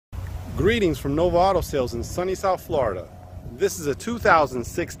Greetings from Nova Auto Sales in sunny South Florida. This is a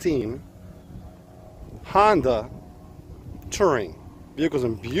 2016 Honda Touring. Vehicle's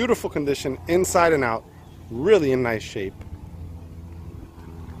in beautiful condition, inside and out, really in nice shape.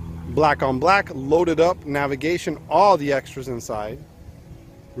 Black on black, loaded up, navigation, all the extras inside.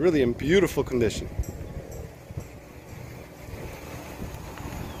 Really in beautiful condition.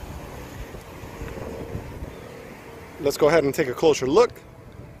 Let's go ahead and take a closer look,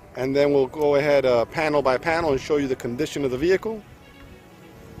 and then we'll go ahead panel by panel and show you the condition of the vehicle.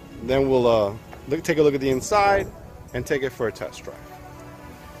 Then we'll take a look at the inside and take it for a test drive.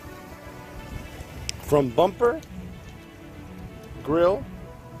 From bumper, grille,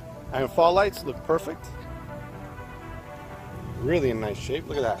 and fog lights look perfect. Really in nice shape.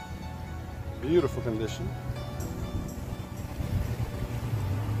 Look at that. Beautiful condition.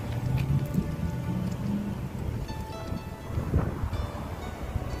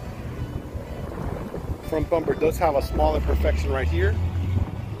 Front bumper does have a small imperfection right here.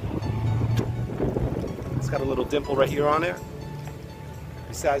 It's got a little dimple right here on it.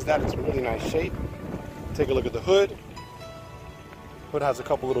 Besides that, it's in really nice shape. Take a look at the hood. Hood has a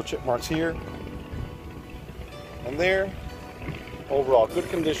couple little chip marks here and there. Overall, good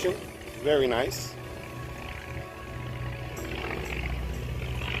condition. Very nice.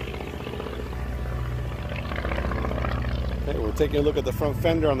 Okay, we're taking a look at the front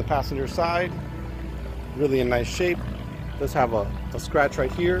fender on the passenger side. Really in nice shape. Does have a scratch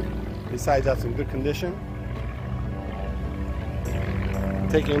right here. Besides, that's in good condition.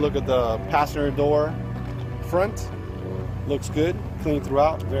 Taking a look at the passenger door front. Looks good, clean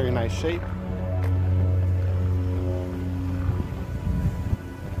throughout, very nice shape.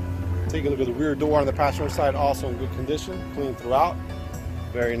 Taking a look at the rear door on the passenger side, also in good condition, clean throughout,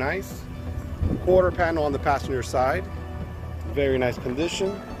 very nice. Quarter panel on the passenger side, very nice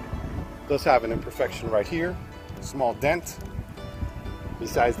condition. Does have an imperfection right here, small dent.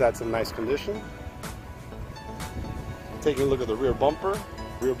 Besides, that's in nice condition. Taking a look at the rear bumper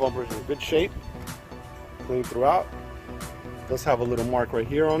is in good shape, clean throughout. Does have a little mark right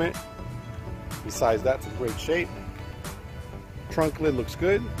here on it. Besides, that's in great shape. Trunk lid looks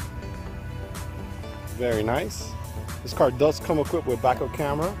good, very nice. This car does come equipped with backup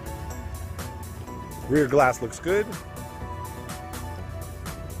camera. Rear glass looks good.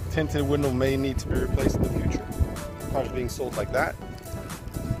 Tinted window may need to be replaced in the future. Car's being sold like that.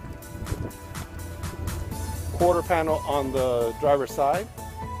 Quarter panel on the driver's side.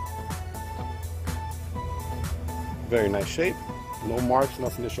 Very nice shape. No marks,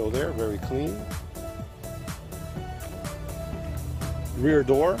 nothing to show there. Very clean. Rear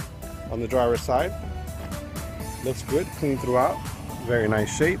door on the driver's side. Looks good, clean throughout. Very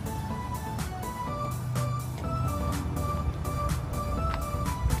nice shape.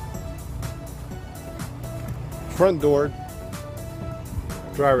 Front door,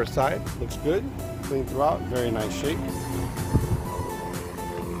 driver's side, looks good, clean throughout, very nice shape.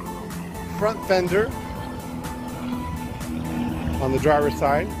 Front fender on the driver's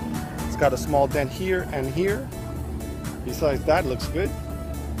side, it's got a small dent here and here. Besides that, it looks good.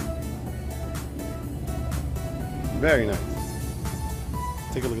 Very nice.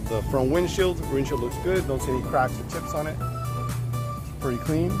 Take a look at the front windshield. The windshield looks good, don't see any cracks or chips on it. It's pretty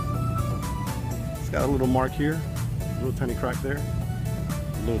clean. It's got a little mark here. A little tiny crack there,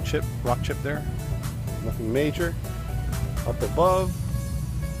 a little chip, rock chip there, nothing major. Up above,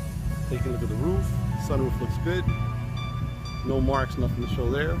 take a look at the roof, sunroof looks good, no marks, nothing to show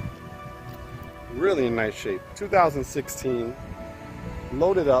there. Really in nice shape. 2016,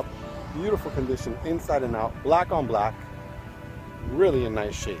 loaded up, beautiful condition, inside and out, black on black, really in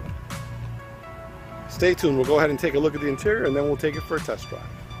nice shape. Stay tuned, we'll go ahead and take a look at the interior and then we'll take it for a test drive.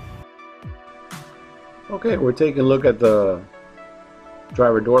 Okay, we're taking a look at the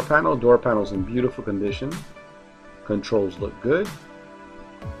driver door panel. Door panel's in beautiful condition. Controls look good.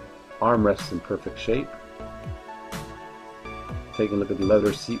 Armrests in perfect shape. Taking a look at the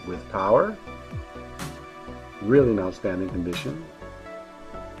leather seat with power. Really in outstanding condition.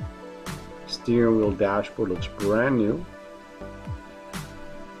 Steering wheel dashboard looks brand new.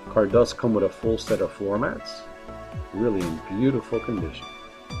 Car does come with a full set of floor mats. Really in beautiful condition.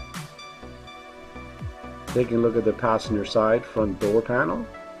 Taking a look at the passenger side front door panel.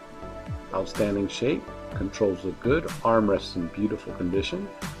 Outstanding shape. Controls look good. Armrests in beautiful condition.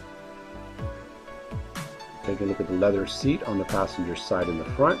 Taking a look at the leather seat on the passenger side in the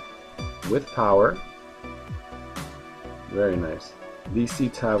front with power. Very nice. These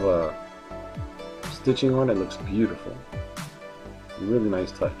seats have a stitching on it. Looks beautiful. Really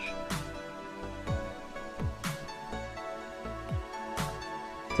nice touch.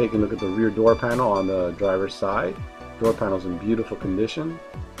 take a look at the rear door panel on the driver's side. Door panel's in beautiful condition,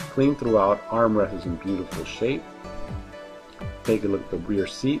 clean throughout, armrest is in beautiful shape. Take a look at the rear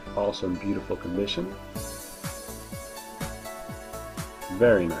seat, also in beautiful condition.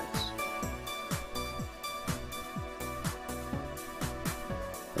 Very nice.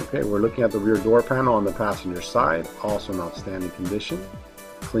 Okay, we're looking at the rear door panel on the passenger side, also in outstanding condition,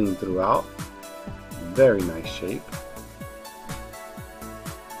 clean throughout, very nice shape.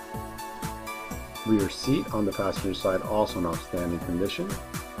 Rear seat on the passenger side, also in outstanding condition.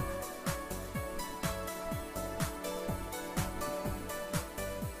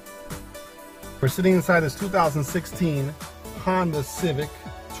 We're sitting inside this 2016 Honda Civic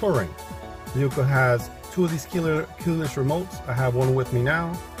Touring. The vehicle has two of these keyless remotes. I have one with me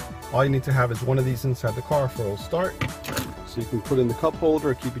now. All you need to have is one of these inside the car for a start. So you can put in the cup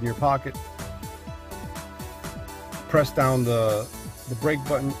holder, keep it in your pocket. Press down the brake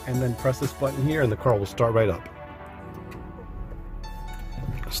button and then press this button here and the car will start right up.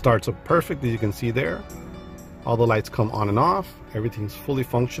 Starts up perfect, as you can see there. All the lights come on and off. Everything's fully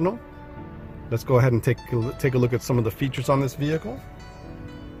functional. Let's go ahead and take a look at some of the features on this vehicle.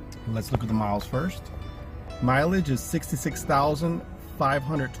 Let's look at the miles first. Mileage is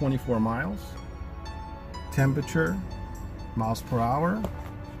 66,524 miles. Temperature, miles per hour.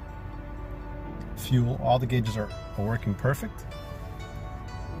 Fuel, all the gauges are working perfect.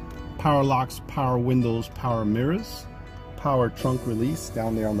 Power locks, power windows, power mirrors. Power trunk release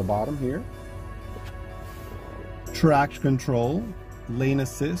down there on the bottom here. Traction control, lane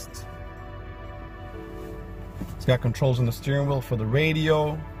assist. It's got controls on the steering wheel for the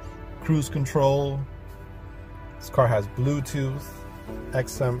radio, cruise control. This car has Bluetooth,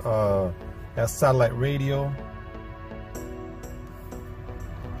 XM, has satellite radio.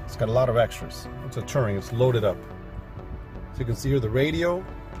 It's got a lot of extras. It's a Touring, it's loaded up. So you can see here the radio.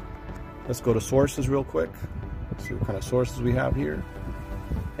 Let's go to sources real quick. Let's see what kind of sources we have here.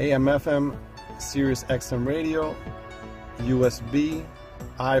 AM, FM, Sirius XM radio, USB,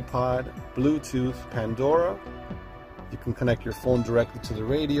 iPod, Bluetooth, Pandora. You can connect your phone directly to the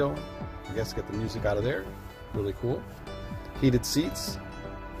radio. I guess get the music out of there. Really cool. Heated seats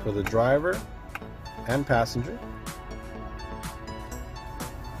for the driver and passenger.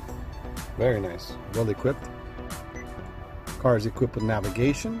 Very nice. Well equipped. Car is equipped with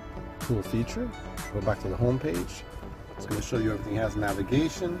navigation. Cool feature. Go back to the home page. It's going to show you everything. It has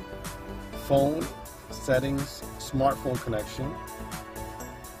navigation, phone, settings, smartphone connection,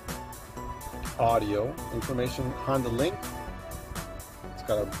 audio, information, Honda Link. It's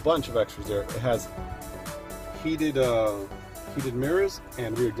got a bunch of extras there. It has heated mirrors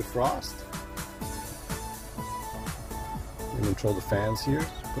and rear defrost. You can control the fans here.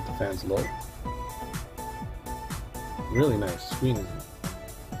 Put the fans low. Really nice screen.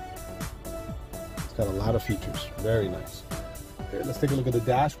 It's got a lot of features. Very nice. Okay, let's take a look at the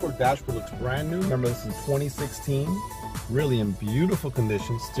dashboard. Dashboard looks brand new. Remember, this is 2016. Really in beautiful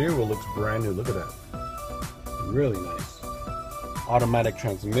condition. Steering wheel looks brand new. Look at that. Really nice. Automatic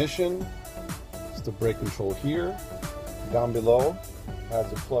transmission. It's the brake control here. Down below has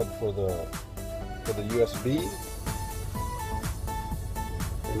a plug for the USB.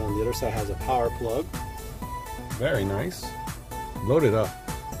 And on the other side has a power plug. Very nice. Loaded up.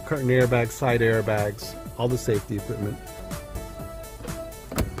 Curtain airbags, side airbags, all the safety equipment.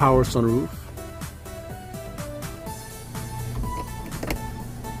 Power sunroof.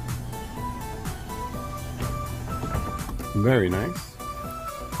 Very nice.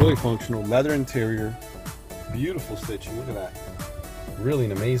 Fully functional, leather interior, beautiful stitching. Look at that. Really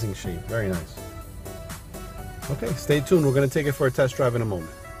an amazing shape. Very nice. Okay, stay tuned. We're going to take it for a test drive in a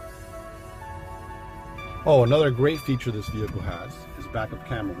moment. Oh, another great feature this vehicle has is backup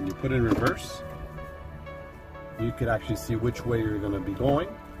camera. When you put it in reverse, you could actually see which way you're going to be going.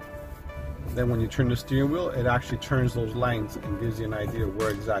 Then when you turn the steering wheel, it actually turns those lines and gives you an idea of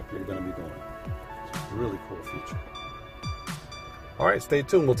where exactly you're going to be going. It's a really cool feature. All right, stay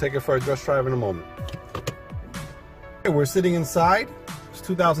tuned. We'll take it for a test drive in a moment. Okay, we're sitting inside. It's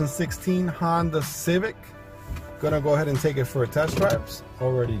 2016 Honda Civic. Gonna go ahead and take it for a test drive. It's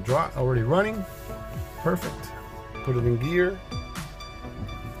already running. Perfect. Put it in gear.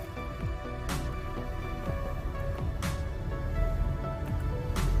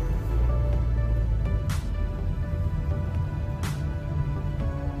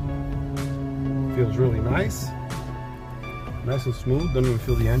 Feels really nice. Nice and smooth. Don't even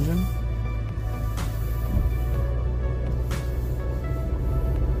feel the engine.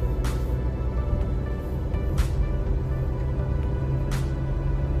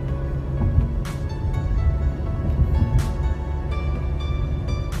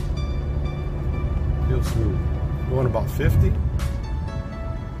 really smooth. Going about 50.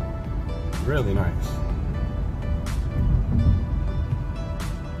 Really nice.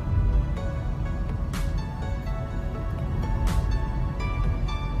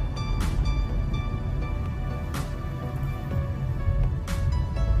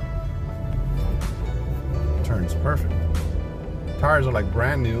 Turns perfect. Tires are like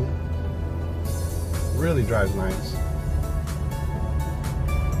brand new. Really drives nice.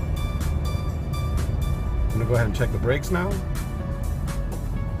 I'm gonna go ahead and check the brakes now.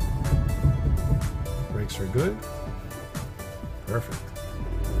 Brakes are good. Perfect.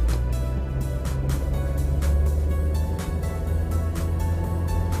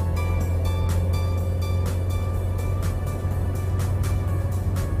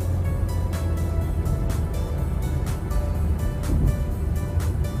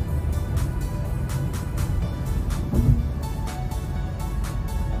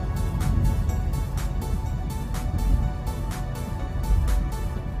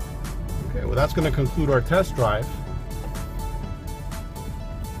 Well, that's going to conclude our test drive.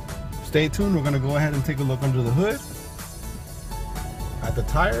 Stay tuned. We're going to go ahead and take a look under the hood, at the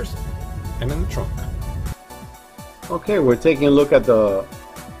tires, and in the trunk. Okay, we're taking a look at the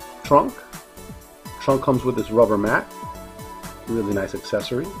trunk. Trunk comes with this rubber mat. Really nice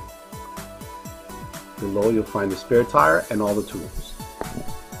accessory. Below you'll find the spare tire and all the tools.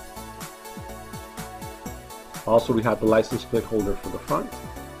 Also, we have the license plate holder for the front.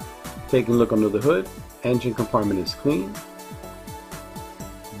 Taking a look under the hood, engine compartment is clean.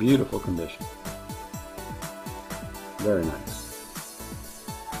 Beautiful condition. Very nice.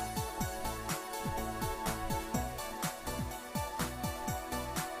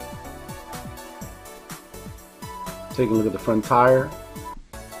 Taking a look at the front tire,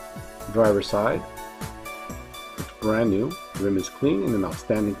 driver's side. It's brand new. Rim is clean and in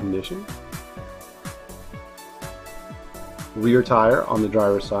outstanding condition. Rear tire on the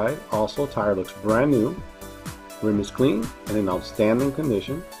driver's side, also tire looks brand new. Rim is clean and in outstanding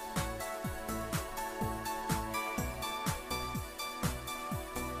condition.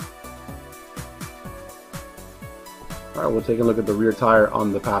 Alright, we'll take a look at the rear tire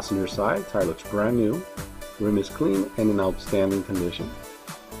on the passenger side. Tire looks brand new. Rim is clean and in outstanding condition.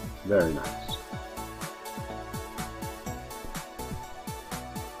 Very nice.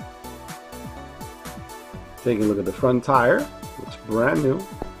 Taking a look at the front tire, looks brand new.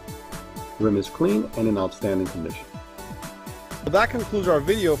 Rim is clean and in outstanding condition. So that concludes our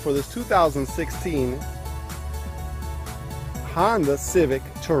video for this 2016 Honda Civic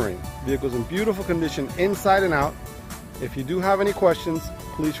Touring. Vehicle's in beautiful condition inside and out. If you do have any questions,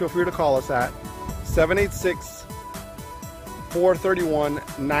 please feel free to call us at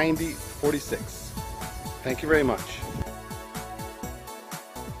 786-431-9046. Thank you very much.